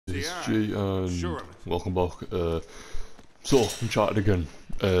it's G, and welcome back. So, Uncharted again.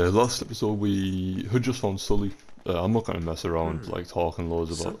 Last episode we had just found Sully. I'm not gonna mess around like talking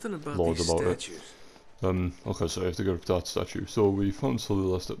loads about it. Okay, so I have to get up that statue. So we found Sully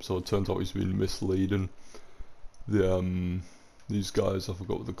last episode. Turns out he's been misleading the these guys. I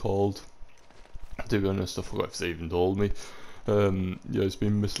forgot what they're called. To be honest, I forgot if they even told me. Yeah, he's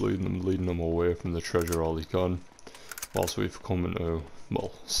been misleading them, leading them away from the treasure all he can. Whilst we've come into,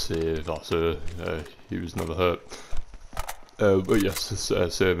 well, save that he was never hurt. But yes,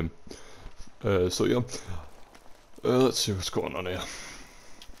 save him. So yeah, let's see what's going on here.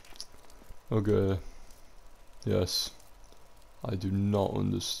 Okay, yes, I do not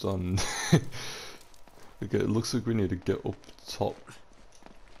understand. Okay, it looks like we need to get up top.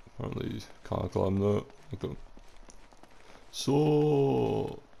 Apparently, can't climb that. Okay.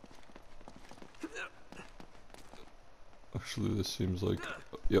 So, actually, this seems like,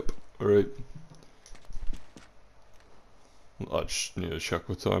 yep, alright. I just need to check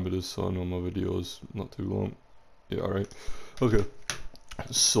what time it is so I know my video's not too long. Yeah, alright. Okay.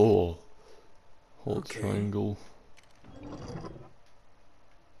 So, hold triangle.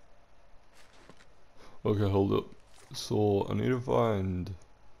 Okay, hold up. So, I need to find...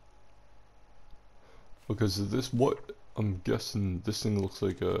 Okay, so this, what, I'm guessing this thing looks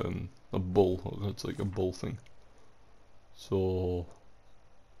like a bull. Okay, it's like a bull thing. So...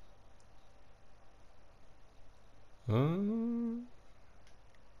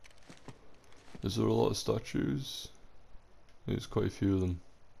 is there a lot of statues? There's quite a few of them.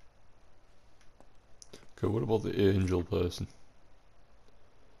 Okay, what about the angel person?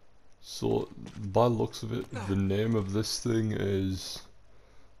 So, by the looks of it, the name of this thing is...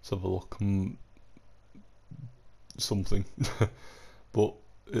 Let's have a look. Something. But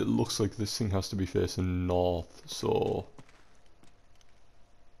it looks like this thing has to be facing north, so...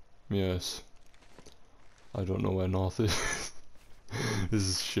 Yes. I don't know where north is. This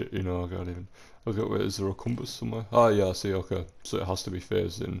is shit, you know, I can't even... Okay, wait, is there a compass somewhere? Ah, yeah, I see, okay. So it has to be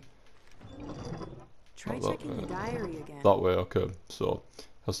facing... Try checking the diary again. That way, okay. So, it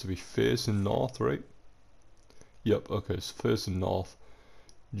has to be facing north, right? Yep, okay, so facing north.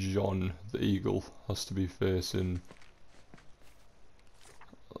 John, the eagle, has to be facing...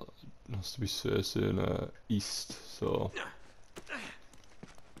 east, so...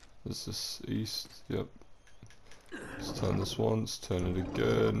 Is this east? Yep. Let's turn this once, turn it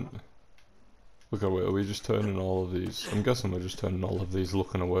again. Okay, wait, are we just turning all of these? I'm guessing we're just turning all of these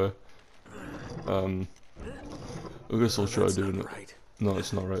looking away. I guess I'll try doing it. Right. No,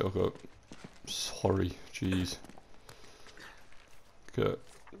 it's not right, okay. Sorry, jeez. Okay,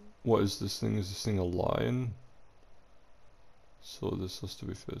 what is this thing? Is this thing a lion? So this has to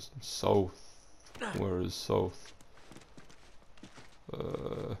be facing south. Where is south?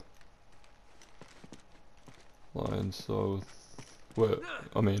 Lion south. Wait,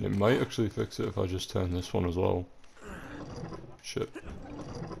 I mean, it might actually fix it if I just turn this one as well. Shit.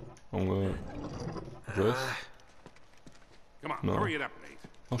 I'm gonna... This? Come on, No. hurry it up, Nate.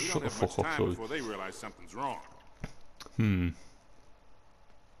 Oh, We shut don't the have fuck much up, time sorry. before they realize something's wrong.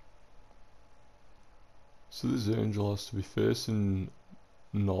 So this angel has to be facing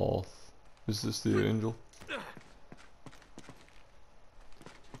north. Is this the angel?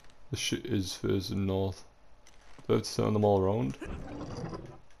 This shit is facing north. Do I have to turn them all around?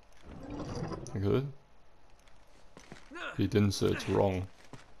 Okay. He didn't say it's wrong.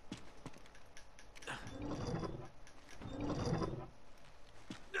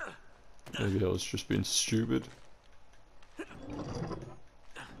 Maybe I was just being stupid.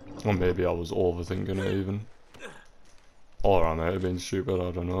 Or maybe I was overthinking it even. Or I might have been stupid, I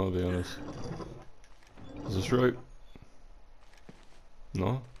don't know, to be honest. Is this right?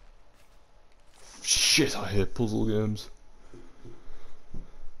 No? Shit, I hate puzzle games.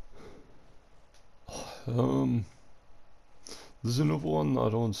 There's another one that I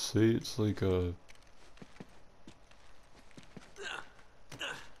don't see, it's like a...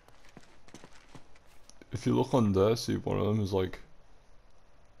 If you look on there, see one of them is like...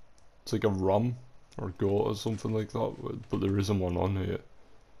 It's like a ram or a goat or something like that, but there isn't one on here.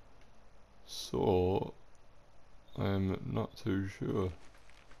 So... I'm not too sure.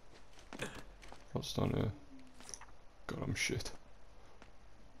 What's down here? God, I'm shit.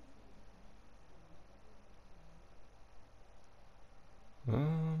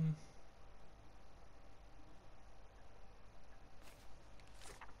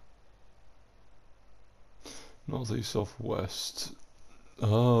 Northeast, southwest.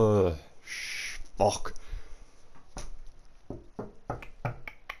 Fuck.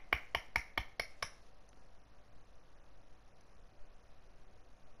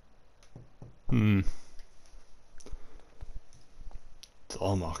 Damn,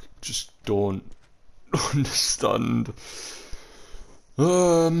 I just don't understand.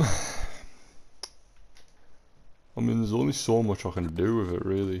 I mean, there's only so much I can do with it,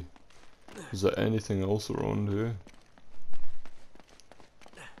 really. Is there anything else around here?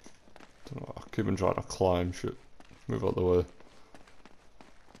 Don't know, I keep on trying to climb shit. Move out the way.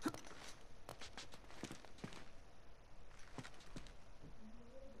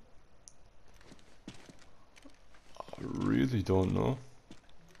 I really don't know.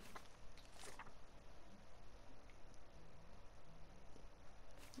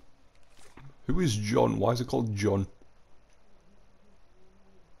 Who is John? Why is it called John?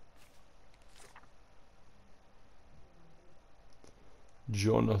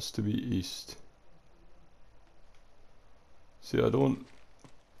 John has to be east. See,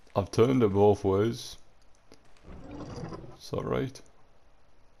 I've turned it both ways. Is that right?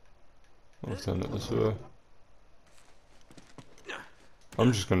 I've turned it this way.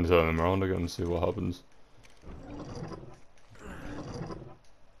 I'm just going to turn them around again and see what happens.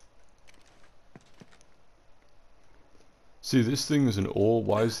 See, this thing is an O.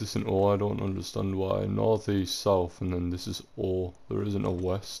 Why is this an O? I don't understand why. North, east, south, and then this is O. There isn't a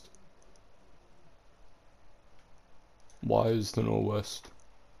west. Why is there no west?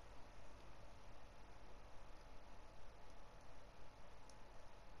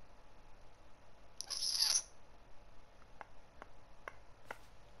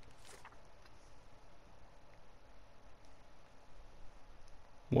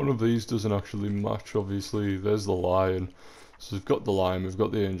 One of these doesn't actually match, obviously. There's the lion. So we've got the lion, we've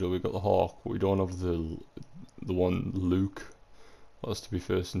got the angel, we've got the hawk. But we don't have the one Luke. That has to be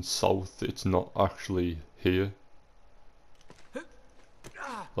facing south. It's not actually here.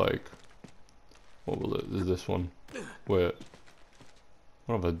 Like, what will it? Is this one? Wait.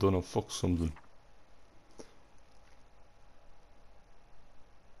 What have I done? I've fucked something.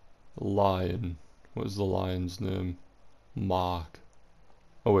 Lion. What is the lion's name? Mark.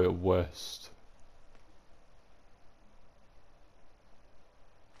 Oh wait, west.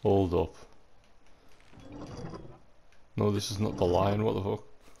 Hold up. No, this is not the lion, what the fuck?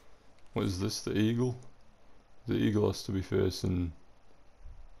 What is this, the eagle? The eagle has to be facing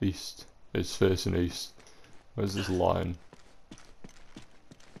east. It's facing east. Where's this lion?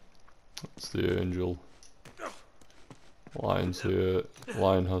 That's the angel. Lion's here.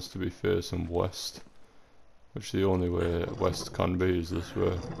 Lion has to be facing west. Which the only way west can be is this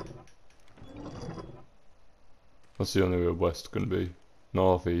way. That's the only way west can be.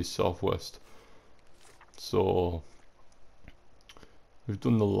 North, east, southwest. So we've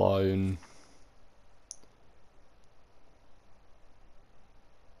done the lion.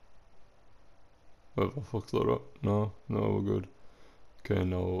 Have I fucked that up? No, we're good. Okay,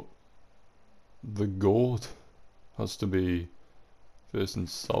 now the goat has to be facing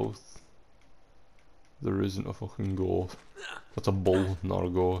south. There isn't a fucking goat. That's a bull, not a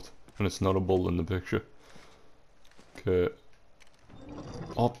goat. And it's not a bull in the picture. Okay.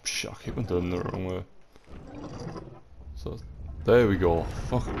 Oh shit, I keep on doing it the wrong way. So, there we go.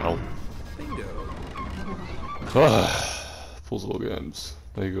 Fucking hell. Puzzle games.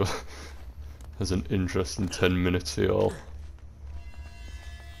 There you go. There's an interesting 10 minutes for y'all.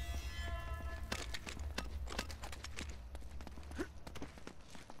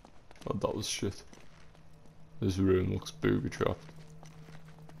 Oh, that was shit. This room looks booby-trapped.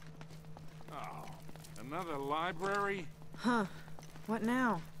 Oh, another library? Huh. What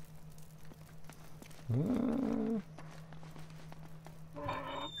now?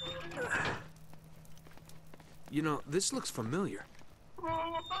 You know, this looks familiar.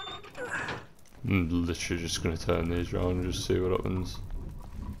 I'm literally just gonna turn these around and just see what happens.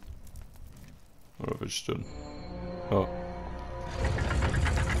 What have I just done? Oh.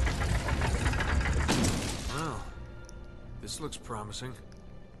 Wow. This looks promising.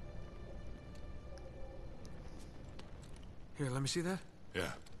 Here, let me see that.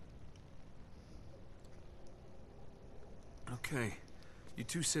 Yeah. Okay. You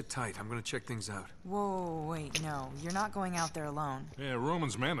two sit tight. I'm gonna check things out. Whoa, wait, no. You're not going out there alone. Yeah,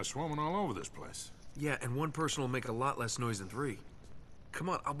 Roman's men are swarming all over this place. Yeah, and one person will make a lot less noise than three. Come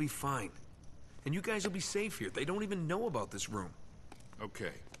on, I'll be fine. And you guys will be safe here. They don't even know about this room.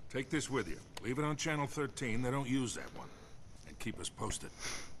 Okay, take this with you. Leave it on channel 13. They don't use that one. And keep us posted.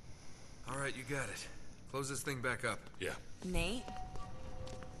 All right, you got it. Close this thing back up. Yeah. Nate?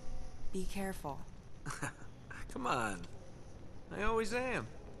 Be careful. Come on. I always am.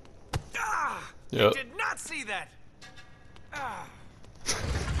 Ah! Yep. I did not see that! Ah!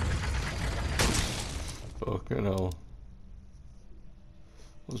 Fucking hell.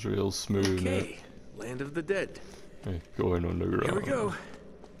 was real smooth. Okay, land of the dead. Hey, going underground. Here we go.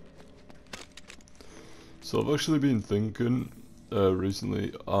 So I've actually been thinking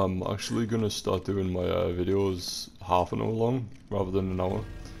recently, I'm actually gonna start doing my videos half an hour long rather than an hour.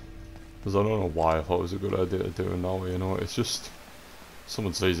 Because I don't know why I thought it was a good idea to do an hour, you know, it's just,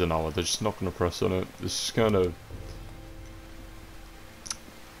 someone says an hour, they're just not gonna press on it. It's just kind of,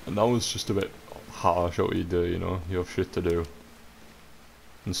 an hour's just a bit harsh what you do, you know, you have shit to do.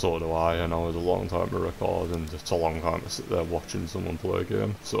 And so do I, an hour's a long time to record and it's a long time to sit there watching someone play a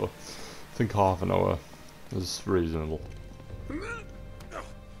game, so I think half an hour is reasonable.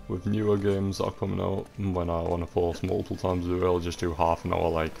 With newer games that are coming out, and when I want to post multiple times a day, I'll just do half an hour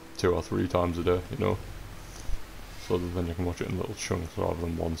like 2 or 3 times a day, you know? So that then you can watch it in little chunks rather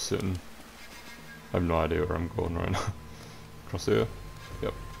than one sitting. I have no idea where I'm going right now. Across here?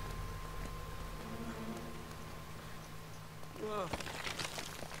 Yep.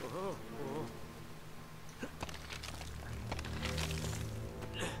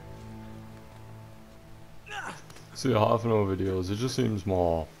 See, half an hour videos, it just seems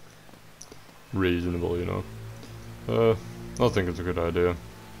more reasonable, you know. I think it's a good idea.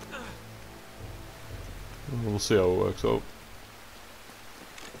 We'll see how it works out.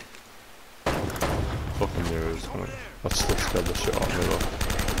 Fucking knew it was gonna... That still scared the shit out of me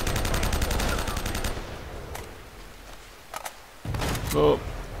though. Oh!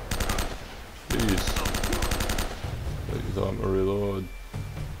 Jeez. Take your time to reload.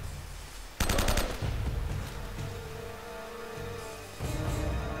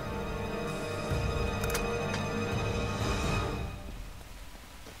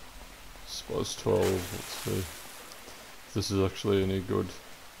 Suppose 12, let's see if this is actually any good.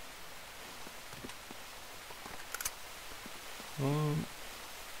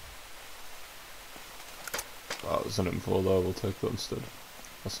 That was an info there, we'll take that instead.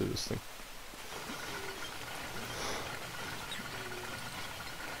 I see this thing.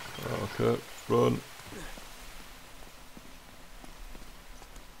 Okay, run.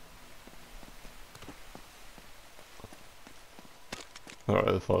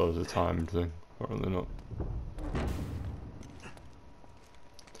 Alright, I thought it was a timed thing. Apparently not.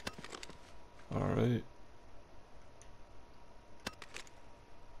 Alright.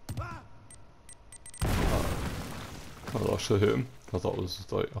 I'll actually hit him. I thought it was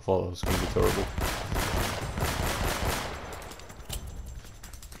like, I thought that was gonna be terrible.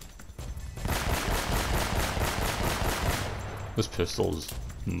 This pistol's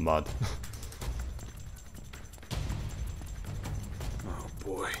mad. Oh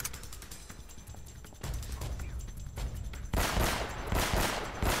boy.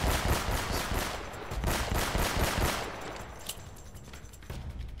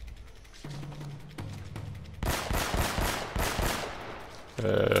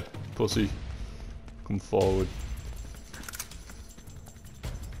 Pussy. Come forward.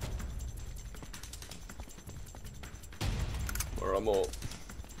 Where am I?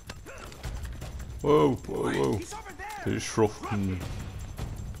 Whoa, whoa, whoa. They just fucking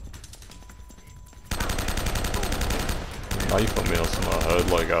knife on me or something. I heard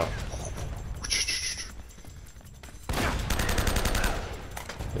like a...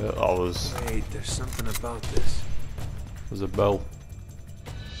 Yeah, that was... Wait, there's something about this. There's a bell.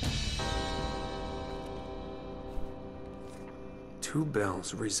 Two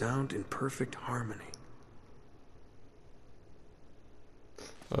bells resound in perfect harmony.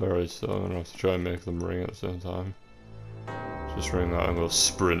 Alright, so I'm gonna have to try and make them ring at the same time. Just ring that and go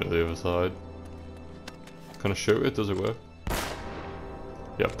sprint at the other side. Can I shoot it? Does it work?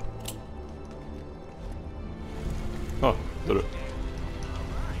 Yep. Oh, did it.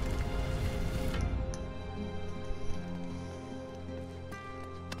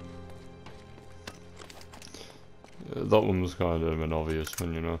 Yeah, that one was kind of an obvious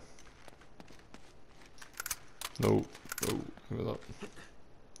one, you know. No, no, give me that.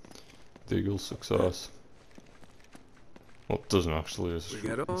 Deagle success. Well, it doesn't actually. It's We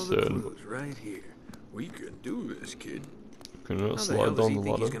got all the clues right here. We can do this, kid. Can you not How slide the hell does down he the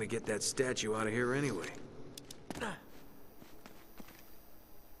think ladder? he's gonna get that statue out of here anyway?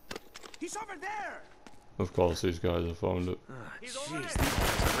 He's over there! Of course, these guys have found it. Ah, jeez, these guys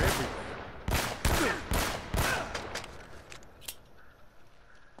are everywhere.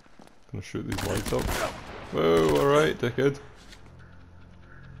 Can I shoot these lights up? Whoa, alright, dickhead.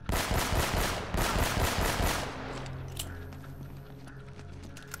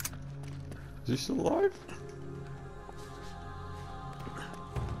 Is he still alive?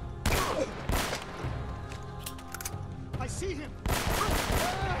 I see him!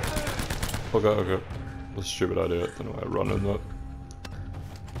 Okay, okay. That's a stupid idea. I don't know why I run in that.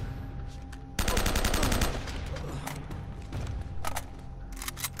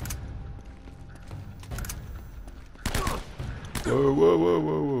 Whoa, whoa, whoa,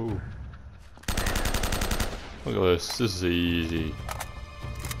 whoa, whoa. Look at this. This is easy.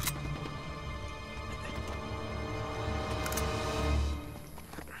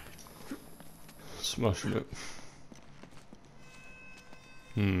 Smashing it.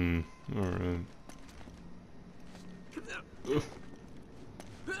 Alright.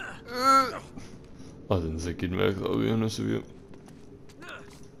 I didn't think he'd make that, to be honest with you.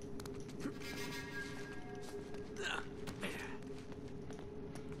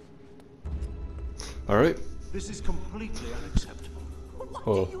 Alright. This is completely unacceptable.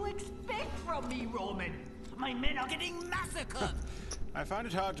 What do you expect from me, Roman? My men are getting massacred. I find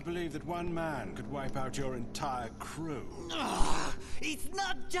it hard to believe that one man could wipe out your entire crew. It's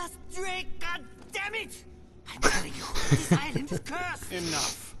not just Drake, god damn it! I'm telling you, this island is cursed.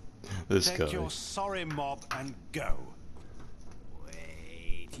 Enough. This Take guy. your sorry mob and go.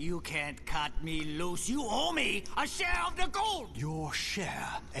 Wait, you can't cut me loose. You owe me a share of the gold. Your share,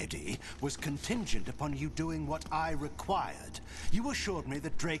 Eddie, was contingent upon you doing what I required. You assured me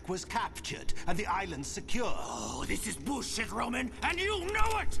that Drake was captured and the island secure. Oh, this is bullshit, Roman, and you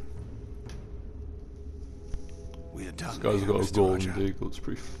know it! We're done. This guy's here, got a Mr. golden Roger. eagle, it's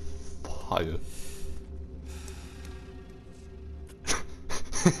pretty fire.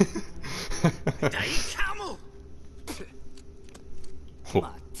 Die camel! Oh,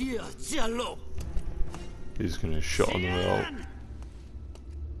 Matia Jello! he's gonna shot on the way out.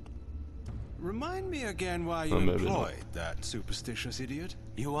 Remind me again why you Oh, maybe employed that superstitious idiot.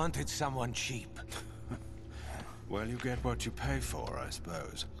 You wanted someone cheap. Well, you get what you pay for, I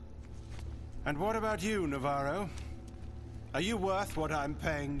suppose. And what about you, Navarro? Are you worth what I'm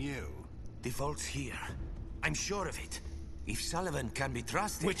paying you? The vault's here. I'm sure of it. If Sullivan can be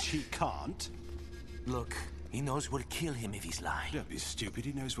trusted... Which he can't. Look, he knows we'll kill him if he's lying. Don't be stupid.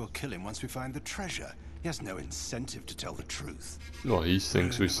 He knows we'll kill him once we find the treasure. He has no incentive to tell the truth. No, he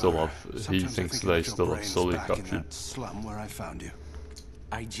thinks we still have. He Sometimes I thinks think they about your still have brains Sully back in captured. that slum where I found you.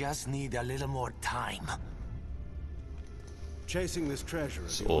 I just need a little more time. Chasing this treasure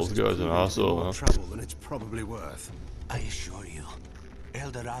is So old guy's an asshole, more huh? trouble than it's probably worth. I assure you,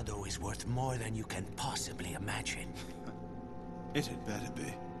 El Dorado is worth more than you can possibly imagine. It had better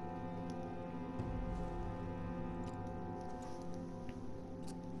be.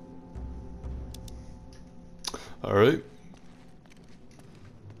 Alright.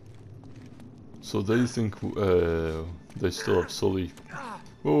 So they think they still have Sully.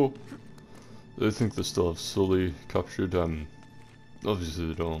 Oh, they think they still have Sully captured. Obviously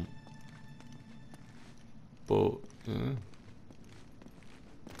they don't. But yeah.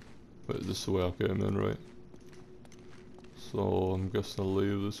 Wait, this is the way I came in, right? So I'm guessing I'll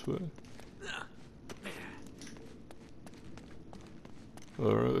leave this way.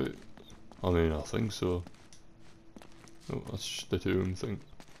 Alright. I mean, I think so. Oh, that's just the tomb thing.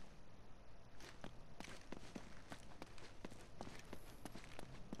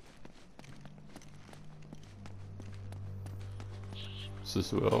 Is this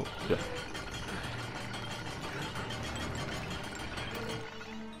the way out? Yeah.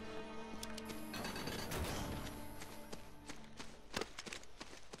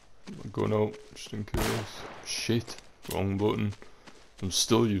 I'm going out just in case. Shit, wrong button. I'm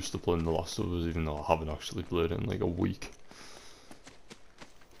still used to playing The Last of Us even though I haven't actually played it in like a week.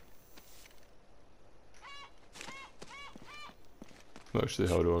 Actually,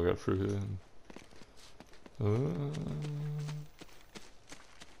 how do I get through here?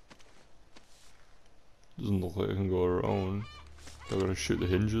 Doesn't look like I can go around. I gotta shoot the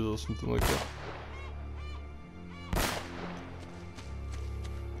hinges or something like that.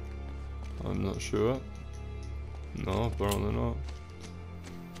 I'm not sure. No, apparently not.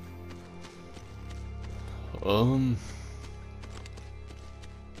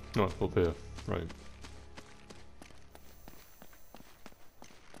 No, up here. Right.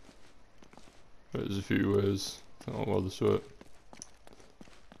 There's a few ways. I don't know why this way.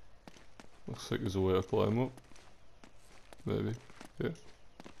 Looks like there's a way to climb up. Maybe. Yeah.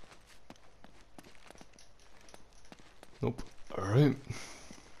 Nope. Alright.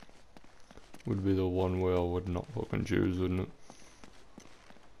 Would be the one way I would not fucking choose, wouldn't it?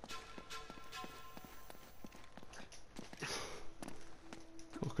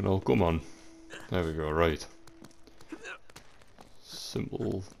 Fucking hell, come on. There we go, right.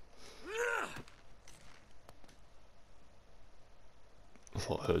 Simple. I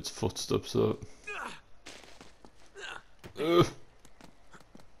thought I heard footsteps there.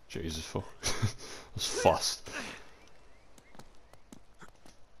 Jesus fuck. That's fast.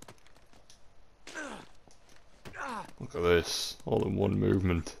 Look at this. All in one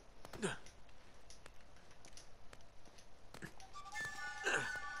movement.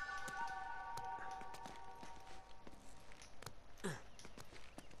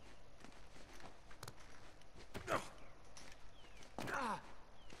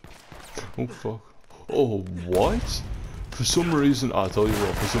 Oh fuck. Oh, what? For some reason, I tell you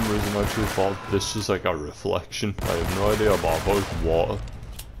what, for some reason I actually thought this was like a reflection. I have no idea, but I thought it was water.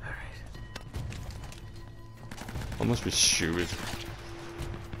 I must be stupid.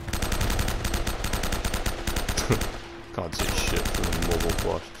 Can't see shit from the mobile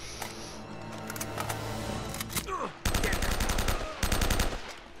flash.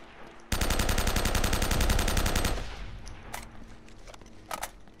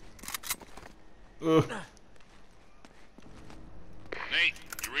 Nate,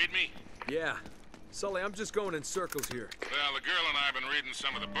 you read me? Yeah. Sully, I'm just going in circles here. Well, the girl and I have been reading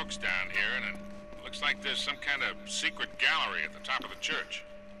some of the books down here, and it looks like there's some kind of secret gallery at the top of the church.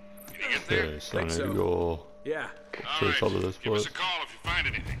 Can you get there? Okay, so I need so. to go Yeah. All to the top of right, this give us place. a call if you find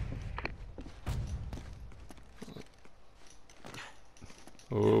anything.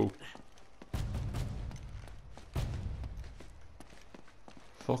 Oh.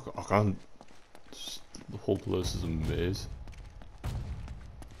 Fuck, I can't. The whole place is a maze.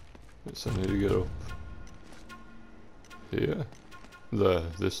 Yes, I need to get up here. There,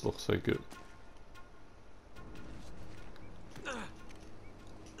 this looks like it.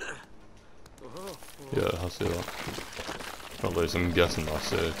 Yeah, I see that. At least I'm guessing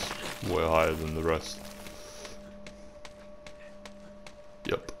that's it. It's way higher than the rest.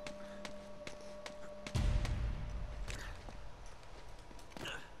 Yep.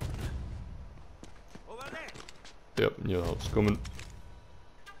 Yep, yeah, help's coming.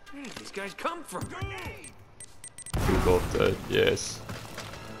 Where did these guys come from? We're both dead, yes.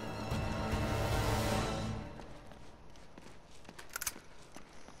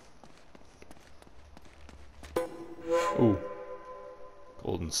 Ooh.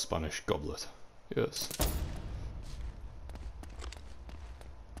 Golden Spanish goblet. Yes.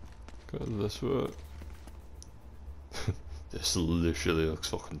 Go this way. This literally looks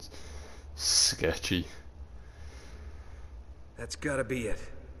fucking sketchy. That's gotta be it.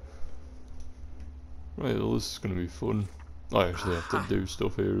 Right, well, this is gonna be fun. I actually have to do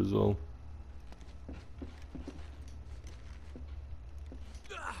stuff here as well.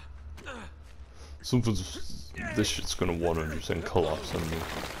 This shit's gonna 100% collapse on me.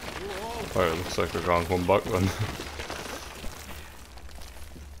 Alright, looks like I can't come back then.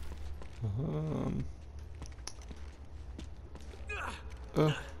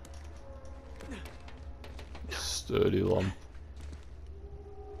 Sturdy lamp.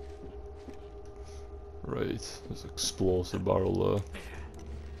 Right, there's an explosive barrel there.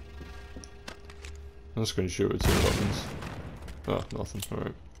 I'm just gonna shoot it, see what happens. Ah, nothing,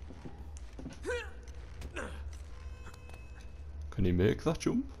 alright. Can he make that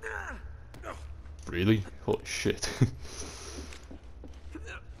jump? Really? Holy shit.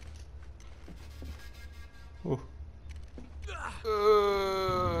 Oh.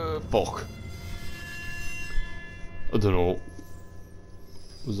 Fuck. I don't know.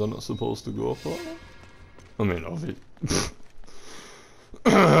 Was I not supposed to go for that? I mean,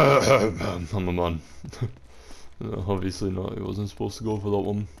 I'm a man. No, obviously not, he wasn't supposed to go for that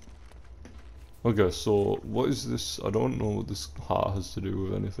one. Okay, so what is this? I don't know what this heart has to do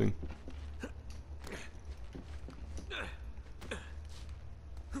with anything.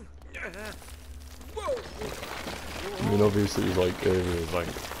 I mean, obviously, like,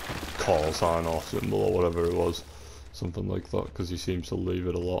 call sign or symbol or whatever it was. Something like that, because he seems to leave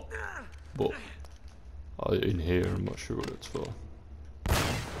it a lot. But in here, I'm not sure what it's for. I'm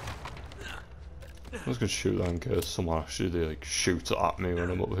just gonna shoot that in case someone actually like shoots at me when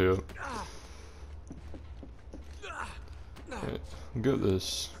I'm up here. Right, get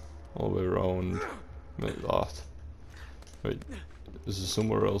this all the way around. Make that. Right, is there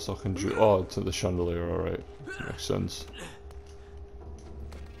somewhere else I can shoot? Oh, to the chandelier. All right, makes sense.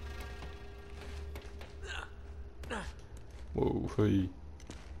 Whoa, hey.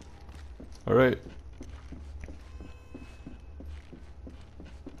 All right.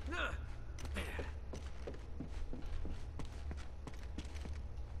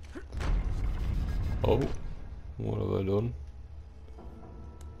 Oh, what have I done?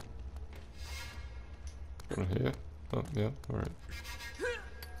 From here? Oh, yeah, alright.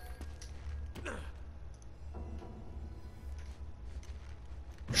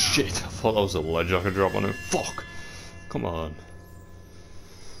 Shit, I thought that was a ledge I could drop on it. Fuck! Come on.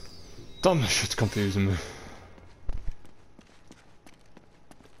 Damn, this shit's confusing me.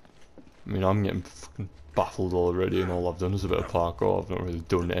 I mean, I'm getting fucking baffled already, and all I've done is a bit of parkour. I've not really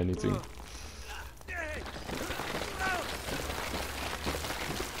done anything.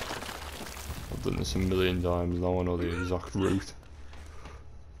 I've done this a million times, now I know the exact route.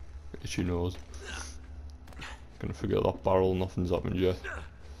 Itchy nose. Gonna forget that barrel, nothing's happened yet.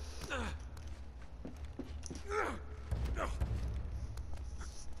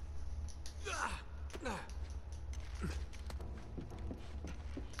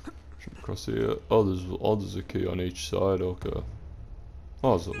 across here. Oh, there's a key on each side. Okay.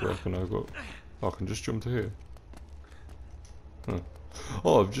 Oh, so where can I go? Oh, I can just jump to here. Huh.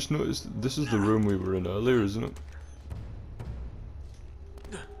 Oh, I've just noticed this is the room we were in earlier, isn't it?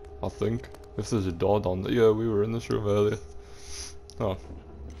 I think. If there's a door down there. Yeah, we were in this room earlier. Oh.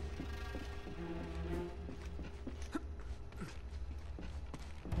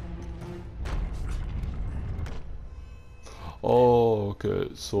 Oh, okay.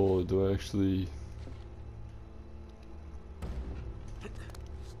 So do I actually...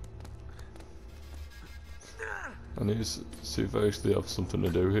 I need to see if I actually have something to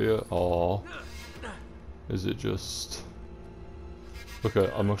do here, or is it just...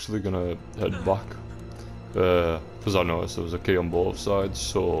 Okay, I'm actually gonna head back, because I noticed there was a key on both sides,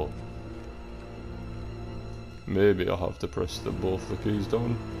 so maybe I'll have to press both the keys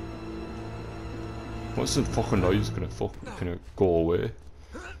down. What's the fucking noise gonna go away?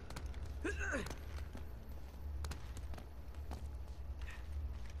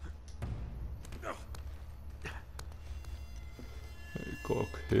 Go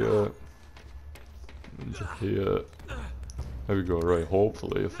here, into here. There we go. Right.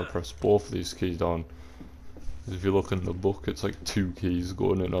 Hopefully, if I press both of these keys down, if you look in the book, it's like 2 keys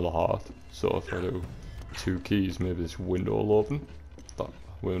going into the heart. So if I do 2 keys, maybe this window will open. That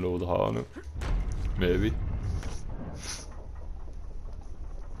window with the heart on it. Maybe.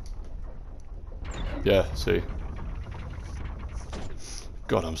 Yeah. See.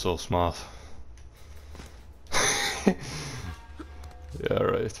 God, I'm so smart. Yeah,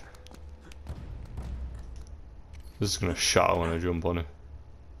 right. This is gonna shatter when I jump on it.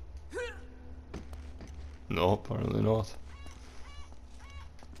 No, apparently not.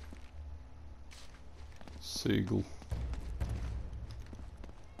 Seagull.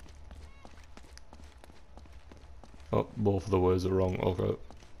 Oh, both of the words are wrong. Okay.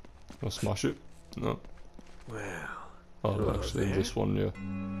 I'll smash it. No. Well. Oh, actually, there. this one, yeah.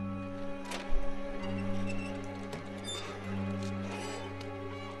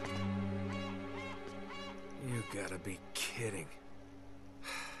 You gotta be kidding.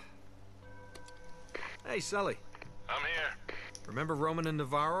 Hey, Sully. I'm here. Remember Roman and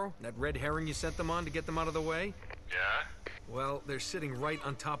Navarro? That red herring you sent them on to get them out of the way? Yeah? Well, they're sitting right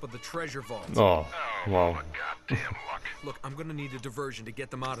on top of the treasure vault. Oh, Oh, wow. my goddamn luck. Look, I'm gonna need a diversion to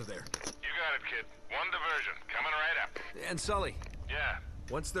get them out of there. You got it, kid. One diversion. Coming right up. And Sully, Yeah.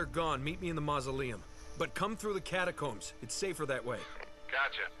 once they're gone, meet me in the mausoleum. But come through the catacombs. It's safer that way.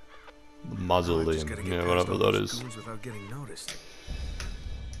 Gotcha. Mausoleum. Yeah, whatever that is. Without getting noticed.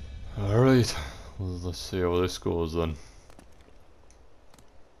 Alright. Well, let's see how this goes then.